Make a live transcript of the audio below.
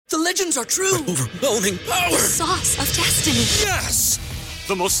The legends are true. Overwhelming power! Sauce of destiny. Yes!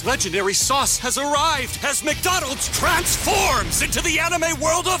 The most legendary sauce has arrived as McDonald's transforms into the anime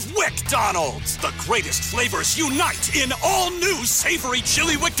world of WickDonald's. The greatest flavors unite in all new savory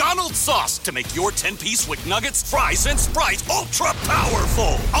chili McDonald's sauce to make your 10-piece Wick Nuggets, fries, and Sprite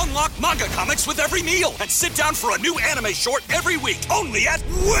ultra-powerful. Unlock manga comics with every meal and sit down for a new anime short every week only at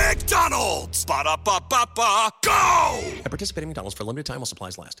WickDonald's. Ba-da-ba-ba-ba, go! At participating McDonald's for a limited time while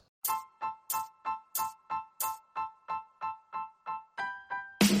supplies last.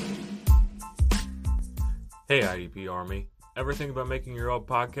 Hey IDP Army, ever think about making your own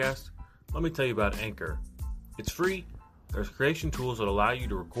podcast? Let me tell you about Anchor. It's free. There's creation tools that allow you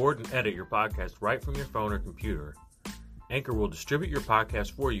to record and edit your podcast right from your phone or computer. Anchor will distribute your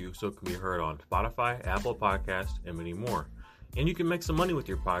podcast for you so it can be heard on Spotify, Apple Podcasts, and many more. And you can make some money with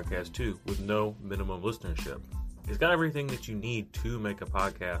your podcast too with no minimum listenership. It's got everything that you need to make a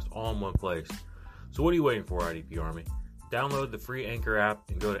podcast all in one place. So what are you waiting for, IDP Army? Download the free Anchor app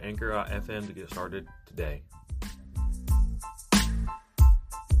and go to anchor.fm to get started today.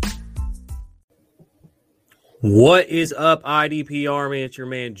 What is up, IDP Army? It's your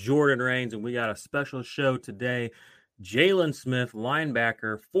man Jordan Rains, and we got a special show today. Jaylon Smith,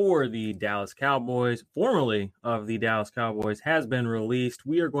 linebacker for the Dallas Cowboys, formerly of the Dallas Cowboys, has been released.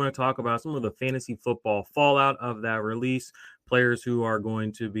 We are going to talk about some of the fantasy football fallout of that release, players who are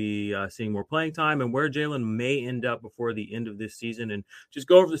going to be seeing more playing time, and where Jaylon may end up before the end of this season, and just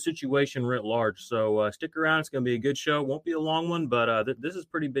go over the situation writ large. So stick around. It's going to be a good show. Won't be a long one, but this is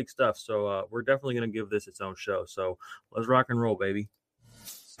pretty big stuff. So we're definitely going to give this its own show. So let's rock and roll, baby.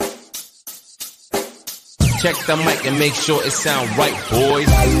 Check the mic and make sure it sound right, boys.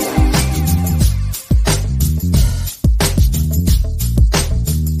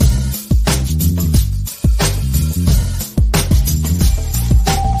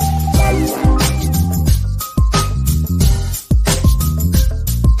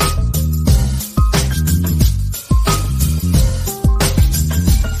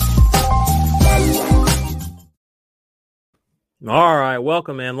 All right,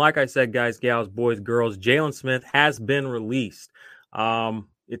 welcome, man. Like I said, guys, gals, boys, girls, Jaylon Smith has been released.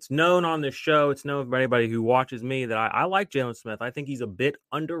 It's known on this show, it's known by anybody who watches me that I like Jaylon Smith. I think he's a bit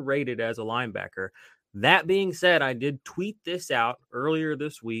underrated as a linebacker. That being said, I did tweet this out earlier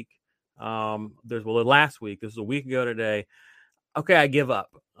this week. Last week. This was a week ago today. Okay, I give up.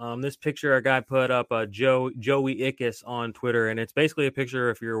 This picture a guy put up, Joey Ickes on Twitter, and it's basically a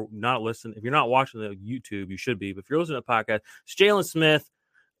picture. If you're not watching the YouTube, you should be. But if you're listening to the podcast, it's Jaylon Smith.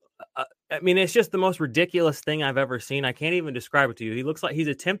 I mean, it's just the most ridiculous thing I've ever seen. I can't even describe it to you. He looks like he's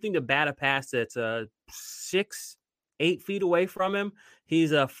attempting to bat a pass that's 6-8 feet away from him.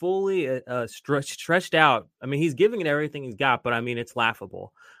 He's fully stretched out. I mean, he's giving it everything he's got, but I mean, it's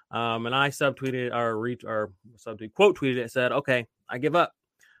laughable. And I subtweeted quote tweeted it and said, okay, I give up.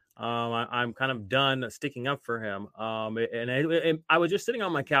 I'm kind of done sticking up for him. I was just sitting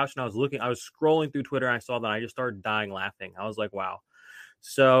on my couch and I was scrolling through Twitter and I saw that. I just started dying laughing. I was like, wow.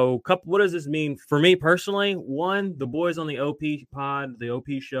 So what does this mean for me personally? One, the boys on the OP pod, the OP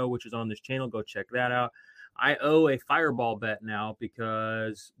show, which is on this channel, go check that out. I owe a fireball bet now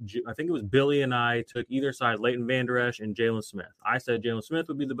because I think it was Billy and I took either side, Leighton Vander Esch and Jaylon Smith. I said Jaylon Smith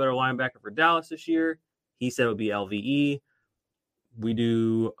would be the better linebacker for Dallas this year. He said it would be LVE. We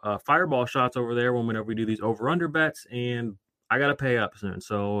do fireball shots over there whenever we do these over-under bets, and I got to pay up soon.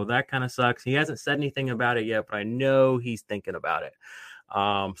 So that kind of sucks. He hasn't said anything about it yet, but I know he's thinking about it.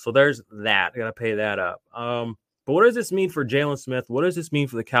 So there's that. I got to pay that up. But what does this mean for Jaylon Smith? What does this mean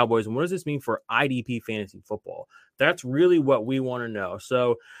for the Cowboys? And what does this mean for IDP fantasy football? That's really what we want to know.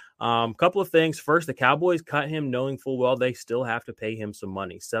 So a couple of things. First, the Cowboys cut him knowing full well they still have to pay him some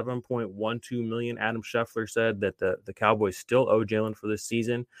money. $7.12 million. Adam Scheffler said that the Cowboys still owe Jaylon for this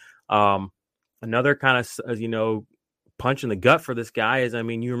season. Another kind of, punch in the gut for this guy is, I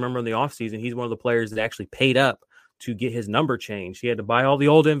mean, you remember in the offseason, he's one of the players that actually paid up to get his number changed. He had to buy all the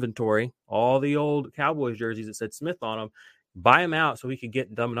old inventory, all the old Cowboys jerseys that said Smith on them, buy them out so he could get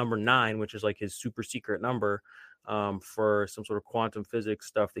number 9, which is like his super secret number for some sort of quantum physics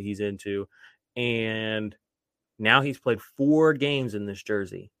stuff that he's into. And now he's played 4 games in this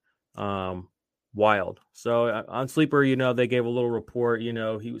jersey. Wild. So on Sleeper, they gave a little report. He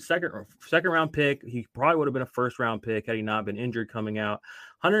was second round pick. He probably would have been a first round pick had he not been injured coming out.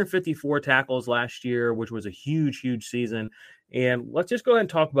 154 tackles last year, which was a huge, huge season. And let's just go ahead and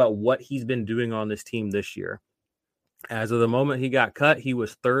talk about what he's been doing on this team this year. As of the moment he got cut, he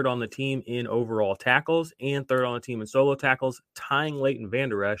was 3rd on the team in overall tackles and 3rd on the team in solo tackles, tying Leighton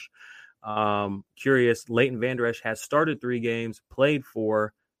Vander Esch. Curious, Leighton Vander Esch has started 3 games, played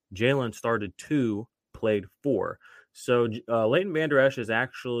 4. Jaylon started 2, played 4. So Leighton Vander Esch has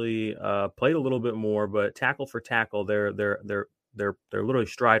actually played a little bit more, but tackle for tackle, they're literally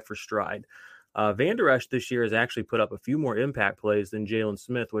stride for stride. Vander Esch this year has actually put up a few more impact plays than Jaylon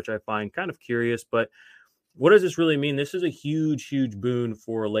Smith, which I find kind of curious. But what does this really mean? This is a huge, huge boon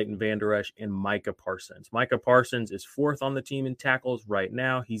for Leighton Vander Esch and Micah Parsons. Micah Parsons is 4th on the team in tackles right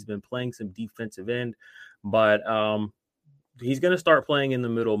now. He's been playing some defensive end, but he's going to start playing in the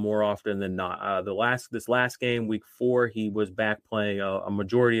middle more often than not. This last game, week 4, he was back playing a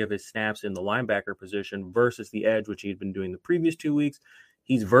majority of his snaps in the linebacker position versus the edge, which he'd been doing the previous 2 weeks.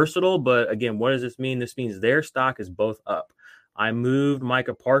 He's versatile, but again, what does this mean? This means their stock is both up. I moved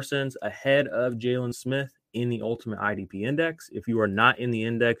Micah Parsons ahead of Jaylon Smith in the Ultimate IDP Index. If you are not in the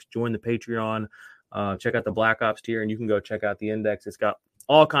index, join the Patreon. Check out the Black Ops tier, and you can go check out the index. It's got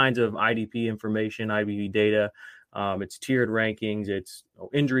all kinds of IDP information, IDP data. It's tiered rankings, it's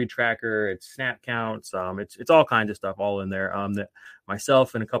injury tracker, it's snap counts, it's all kinds of stuff all in there that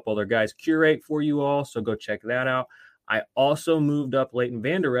myself and a couple other guys curate for you all. So go check that out. I also moved up Leighton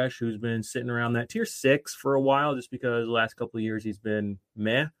Vander Esch, who's been sitting around that tier 6 for a while, just because the last couple of years he's been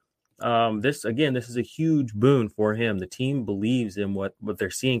meh. This is a huge boon for him. The team believes in what they're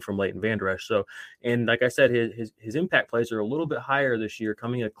seeing from Leighton Vander Esch. So, and like I said, his impact plays are a little bit higher this year,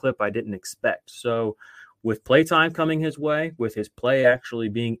 coming a clip I didn't expect. So with playtime coming his way, with his play actually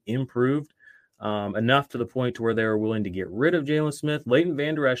being improved enough to the point to where they were willing to get rid of Jaylon Smith, Leighton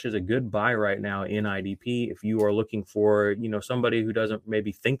Vander Esch is a good buy right now in IDP. If you are looking for, somebody who doesn't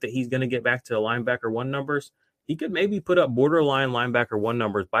maybe think that he's going to get back to linebacker 1 numbers, he could maybe put up borderline linebacker 1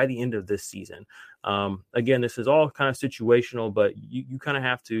 numbers by the end of this season. Again, this is all kind of situational, but you kind of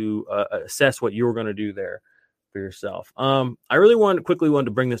have to assess what you're going to do there for yourself. I really wanted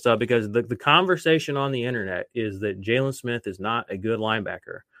to bring this up because the conversation on the internet is that Jaylon Smith is not a good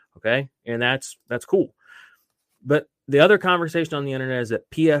linebacker. Okay. And that's cool. But the other conversation on the internet is that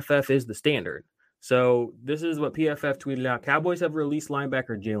PFF is the standard. So this is what PFF tweeted out. Cowboys have released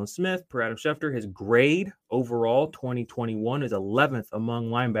linebacker Jaylon Smith. Per Adam Schefter, his grade overall 2021 is 11th among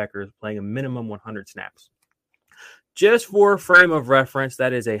linebackers playing a minimum 100 snaps. Just for a frame of reference,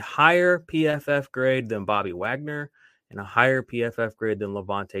 that is a higher PFF grade than Bobby Wagner and a higher PFF grade than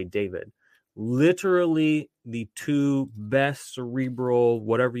Levante David. Literally the 2 best cerebral,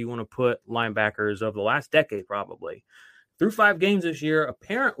 whatever you want to put, linebackers of the last decade, probably. Through 5 games this year,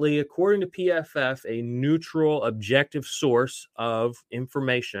 apparently, according to PFF, a neutral, objective source of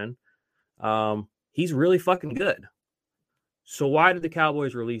information, he's really fucking good. So why did the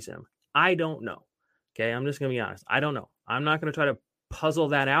Cowboys release him? I don't know. Okay, I'm just going to be honest. I don't know. I'm not going to try to puzzle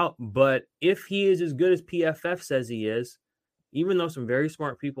that out. But if he is as good as PFF says he is, even though some very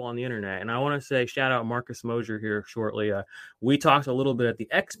smart people on the internet, and I want to say shout out Marcus Mosier here shortly. We talked a little bit at the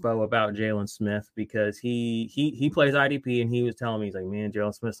Expo about Jaylon Smith because he plays IDP, and he was telling me, he's like, man,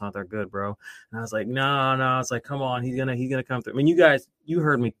 Jaylon Smith's not that good, bro. And I was like, no. It's like, come on, he's gonna come through. I mean, you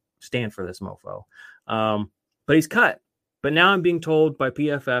heard me stand for this mofo. But he's cut. But now I'm being told by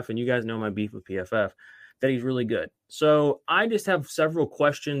PFF, and you guys know my beef with PFF, that he's really good. So I just have several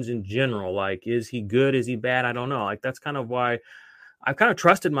questions in general. Like, is he good? Is he bad? I don't know. Like, that's kind of why I've kind of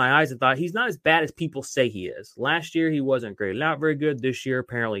trusted my eyes and thought he's not as bad as people say he is. Last year, he wasn't graded not very good. This year,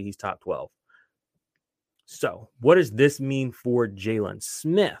 apparently, he's top 12. So what does this mean for Jaylon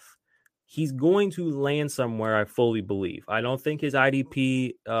Smith? He's going to land somewhere, I fully believe. I don't think his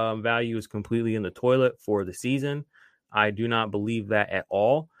IDP value is completely in the toilet for the season. I do not believe that at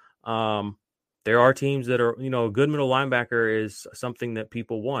all. There are teams that are, a good middle linebacker is something that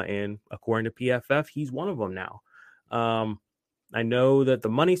people want. And according to PFF, he's one of them now. I know that the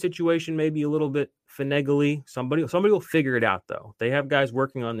money situation may be a little bit finagly. Somebody will figure it out, though. They have guys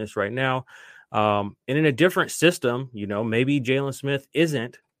working on this right now. And in a different system, maybe Jaylon Smith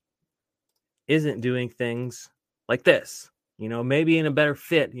isn't doing things like this. Maybe in a better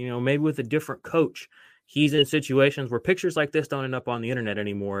fit, maybe with a different coach. He's in situations where pictures like this don't end up on the internet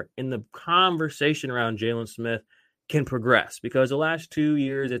anymore. And the conversation around Jaylon Smith can progress because the last 2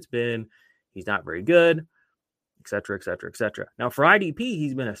 years it's been, he's not very good, et cetera, et cetera, et cetera. Now for IDP,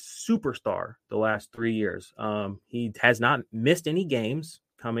 he's been a superstar the last 3 years. He has not missed any games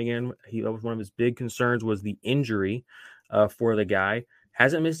coming in. That was one of his big concerns was the injury for the guy.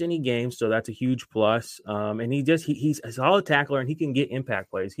 Hasn't missed any games, so that's a huge plus. And he's a solid tackler and he can get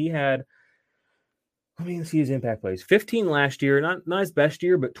impact plays. He had, let me see his impact plays. 15 last year, not his best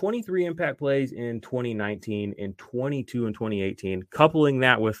year, but 23 impact plays in 2019 and 22 in 2018. Coupling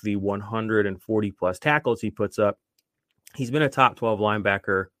that with the 140 plus tackles he puts up, he's been a top 12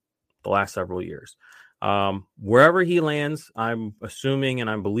 linebacker the last several years. Wherever he lands, I'm assuming and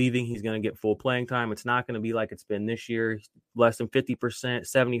I'm believing he's going to get full playing time. It's not going to be like it's been this year, less than 50%,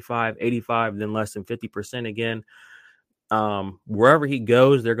 75, 85, then less than 50% again. Wherever he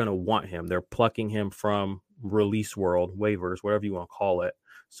goes, they're going to want him. They're plucking him from release world, waivers, whatever you want to call it.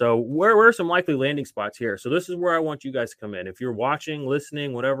 So where are some likely landing spots here? So this is where I want you guys to come in. If you're watching,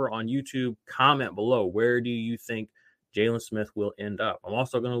 listening, whatever on YouTube, comment below. Where do you think Jaylon Smith will end up? I'm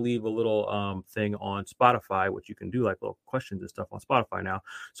also going to leave a little thing on Spotify, which you can do like little questions and stuff on Spotify now.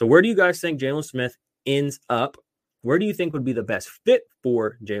 So where do you guys think Jaylon Smith ends up? Where do you think would be the best fit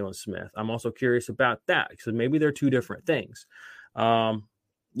for Jaylon Smith? I'm also curious about that because maybe they're two different things.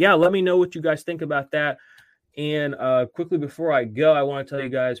 Yeah, let me know what you guys think about that. And quickly before I go, I want to tell you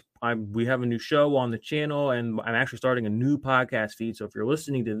guys we have a new show on the channel, and I'm actually starting a new podcast feed. So if you're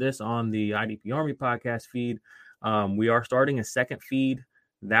listening to this on the IDP Army podcast feed, we are starting a second feed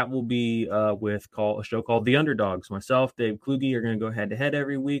that will be with a show called The Underdogs. Myself, Dave Kluge, are going to go head-to-head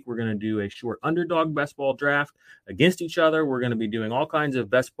every week. We're going to do a short underdog best ball draft against each other. We're going to be doing all kinds of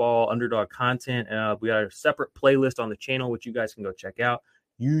best ball underdog content. We got a separate playlist on the channel, which you guys can go check out.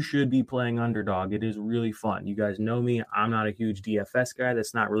 You should be playing underdog. It is really fun. You guys know me. I'm not a huge DFS guy.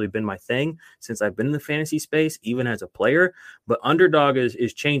 That's not really been my thing since I've been in the fantasy space, even as a player. But underdog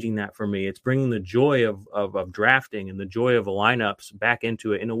is changing that for me. It's bringing the joy of drafting and the joy of lineups back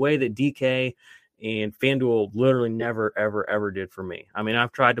into it in a way that DK and FanDuel literally never, ever, ever did for me. I mean,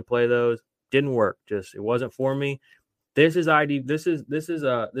 I've tried to play those. Didn't work. Just it wasn't for me. This is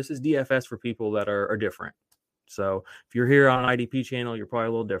DFS for people that are different. So if you're here on IDP channel, you're probably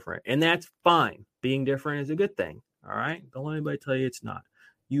a little different, and that's fine. Being different is a good thing. All right. Don't let anybody tell you it's not.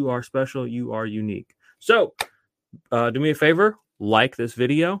 You are special. You are unique. So do me a favor, like this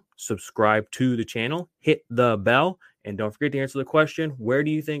video, subscribe to the channel, hit the bell, and don't forget to answer the question, where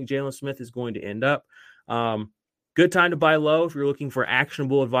do you think Jaylon Smith is going to end up? Good time to buy low if you're looking for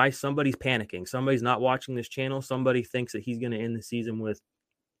actionable advice. Somebody's panicking. Somebody's not watching this channel. Somebody thinks that he's going to end the season with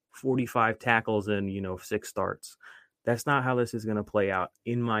 45 tackles and 6 starts. That's not how this is going to play out,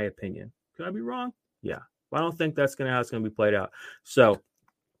 in my opinion. Could I be wrong? Yeah, but I don't think that's how it's going to be played out. So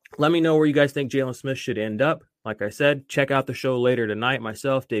let me know where you guys think Jaylon Smith should end up. Like I said, check out the show later tonight.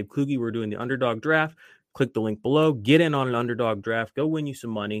 Myself, Dave Kluge, we're doing the underdog draft. Click the link below. Get in on an underdog draft. Go win you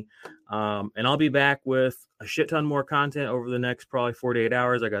some money. And I'll be back with a shit ton more content over the next probably 48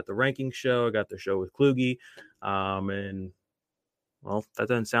 hours. I got the ranking show. I got the show with Kluge. And well, that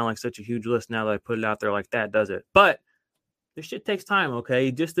doesn't sound like such a huge list now that I put it out there like that, does it? But this shit takes time,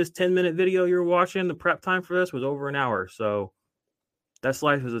 okay? Just this 10-minute video you're watching, the prep time for this was over an hour. So that's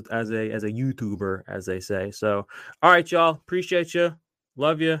life as a YouTuber, as they say. So, all right, y'all. Appreciate you.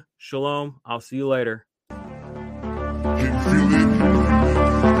 Love you. Shalom. I'll see you later. Can you feel it?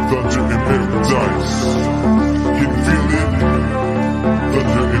 Thunder in paradise. Can you feel it?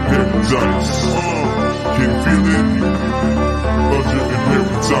 Thunder in paradise. Can you feel it? Thunder in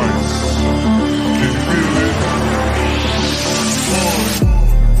paradise. Can you feel it?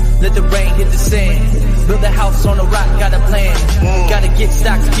 Let the rain hit the sand. Build a house on a rock, got a plan. Gotta get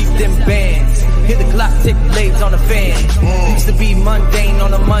stocks, keep them bands. Hear the clock tick, blades on the fan. Used to be mundane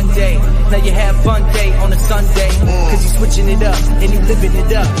on a Monday. Now you have fun day on a Sunday. Cause you switching it up and you living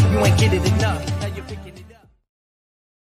it up. You ain't get it enough.